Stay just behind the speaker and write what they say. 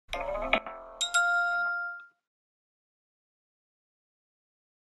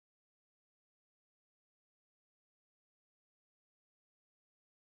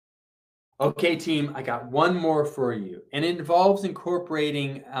Okay, team, I got one more for you, and it involves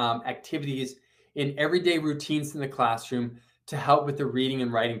incorporating activities in everyday routines in the classroom to help with the reading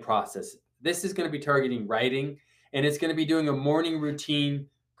and writing process. This is going to be targeting writing, and it's going to be doing a morning routine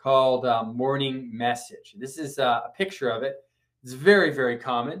called morning message. This is a picture of it. It's very, very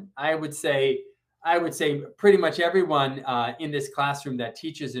common. I would say pretty much everyone in this classroom that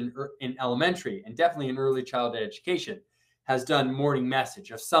teaches in elementary and definitely in early childhood education has done morning message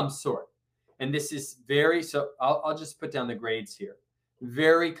of some sort. And this is I'll just put down the grades here.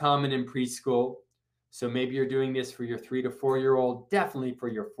 Very common in preschool. So maybe you're doing this for your 3 to 4-year-old, definitely for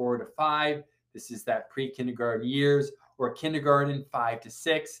your 4 to 5. This is that pre-kindergarten years, or kindergarten 5 to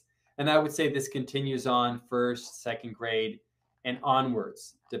 6. And I would say this continues on first, second grade, and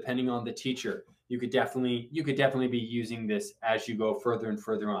onwards, depending on the teacher. You could definitely be using this as you go further and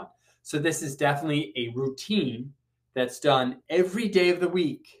further on. So this is definitely a routine that's done every day of the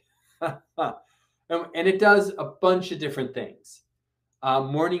week. And it does a bunch of different things.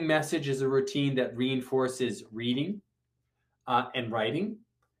 Morning message is a routine that reinforces reading and writing.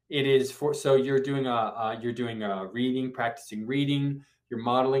 It is so you're doing reading, practicing reading, you're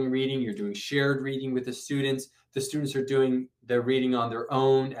modeling reading, you're doing shared reading with the students. The students are doing their reading on their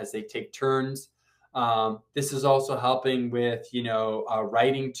own as they take turns. This is also helping with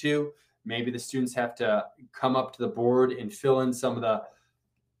writing too. Maybe the students have to come up to the board and fill in some of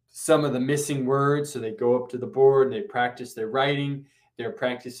the missing words. So they go up to the board and they practice their writing. They're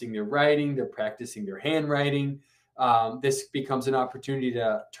practicing their writing. They're practicing their handwriting. This becomes an opportunity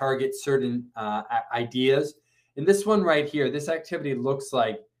to target certain ideas. And this one right here, this activity looks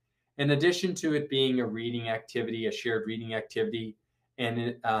like, in addition to it being a reading activity, a shared reading activity, and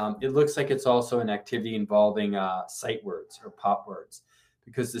it looks like it's also an activity involving sight words or pop words,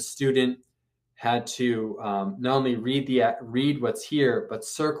 because the student had to not only read what's here, but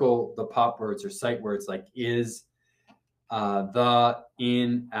circle the pop words or sight words like is, the,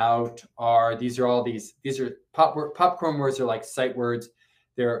 in, out, are. These are popcorn words are like sight words.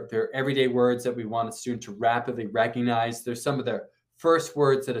 They're everyday words that we want a student to rapidly recognize. They're some of the first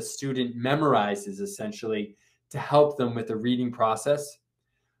words that a student memorizes, essentially, to help them with the reading process.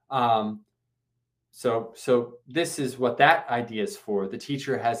 So this is what that idea is for. The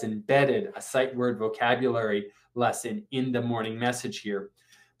teacher has embedded a sight word vocabulary lesson in the morning message here.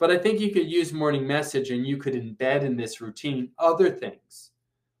 But I think you could use morning message and you could embed in this routine other things.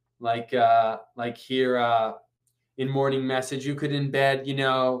 Like here in morning message, you could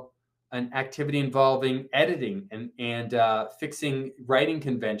embed, an activity involving editing and fixing writing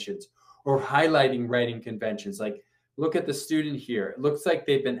conventions or highlighting writing conventions. Like, look at the student here. It looks like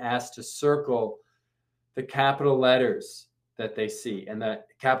they've been asked to circle the capital letters that they see, and the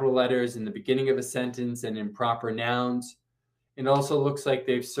capital letters in the beginning of a sentence and in proper nouns. It also looks like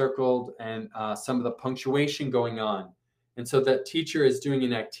they've circled and some of the punctuation going on. And so the teacher is doing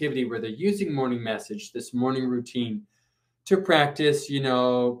an activity where they're using morning message, this morning routine, to practice,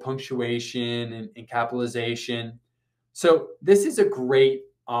 punctuation and capitalization. So this is a great,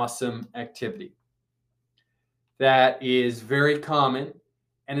 awesome activity that is very common.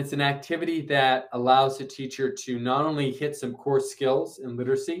 And it's an activity that allows the teacher to not only hit some core skills in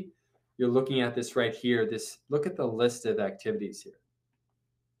literacy. You're looking at this right here. Look at the list of activities here.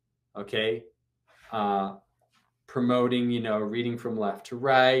 Okay. Promoting, reading from left to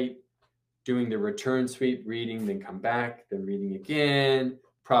right, doing the return sweep, reading, then come back, then reading again,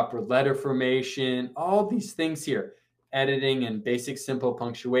 proper letter formation, all these things here, editing and basic simple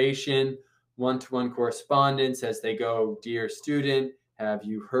punctuation, one-to-one correspondence as they go, dear student, have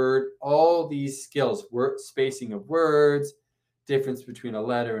you heard? All these skills, spacing of words, difference between a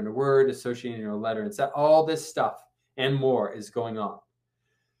letter and a word, associating a letter and all this stuff and more is going on.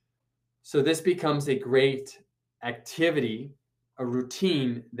 So this becomes a great activity, a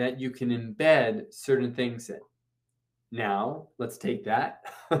routine that you can embed certain things in. Now, let's take that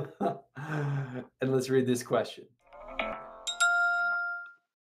and let's read this question.